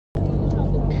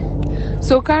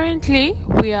So currently,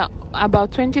 we are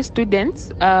about 20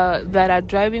 students that are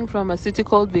driving from a city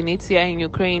called Vinnytsia in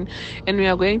Ukraine, and we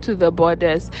are going to the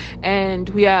borders. And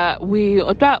we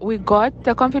got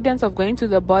the confidence of going to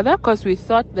the border because we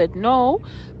thought that no,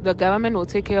 the government will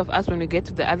take care of us when we get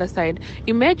to the other side.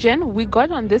 Imagine we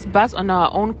got on this bus on our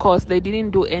own cost. They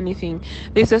didn't do anything.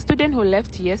 There's a student who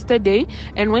left yesterday,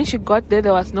 and when she got there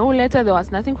was no letter, there was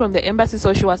nothing from the embassy,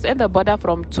 so she was at the border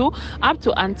from 2 up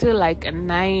to until like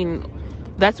 9.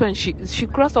 That's when she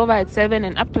crossed over at 7,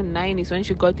 and up to 9 is when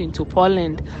she got into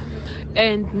Poland.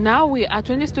 And now we are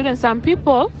 20 students. Some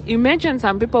people, imagine,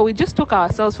 some people, we just took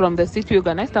ourselves from the city,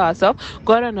 organized ourselves,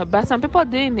 got on a bus. Some people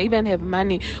didn't even have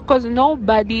money because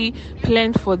nobody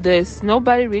planned for this.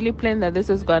 Nobody really planned that this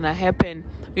is gonna happen,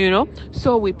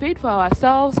 so we paid for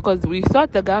ourselves because we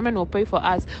thought the government will pay for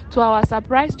us. To our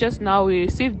surprise, just now we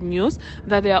received news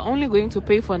that they are only going to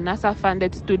pay for NASA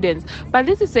funded students, but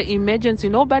this is an emergency.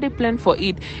 Nobody planned for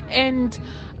it. And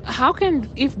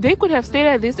if they could have stayed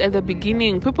at this at the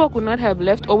beginning, people could not have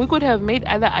left, or we could have made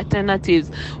other alternatives.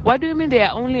 What do you mean they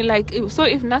are only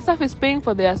if NASA is paying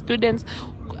for their students,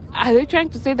 are they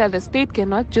trying to say that the state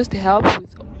cannot just help with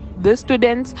the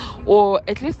students, or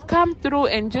at least come through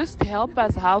and just help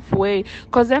us halfway?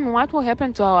 Because then what will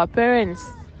happen to our parents?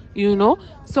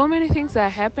 So many things are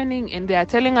happening, and they are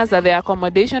telling us that the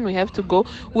accommodation we have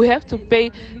to pay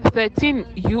 13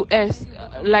 US,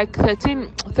 like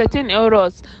 13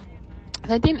 euros.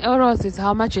 13 euros is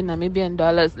how much in Namibian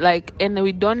dollars? And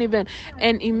we don't even,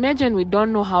 and imagine we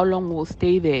don't know how long we'll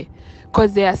stay there,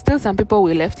 because there are still some people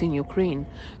we left in Ukraine.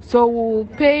 So we'll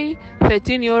pay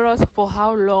 13 euros for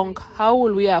how long? How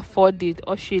will we afford it?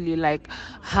 Actually,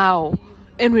 how?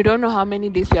 And we don't know how many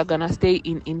days we are gonna stay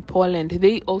in Poland.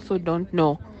 They also don't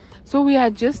know. So we are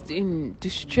just in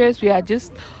distress. We are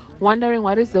just wondering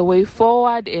what is the way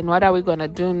forward and what are we gonna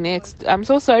do next. I'm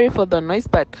so sorry for the noise,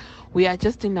 but we are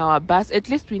just in our bus. At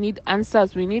least we need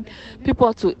answers. We need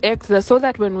people to act so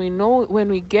that when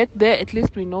we get there, at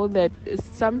least we know that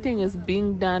something is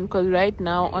being done. Because right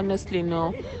now, honestly,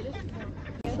 no.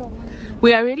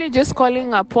 We are really just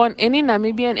calling upon any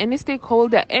Namibian, any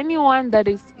stakeholder, anyone that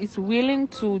is willing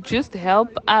to just help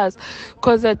us.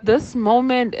 Because at this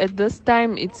moment, at this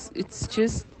time, it's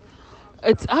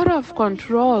out of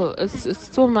control. It's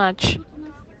too much.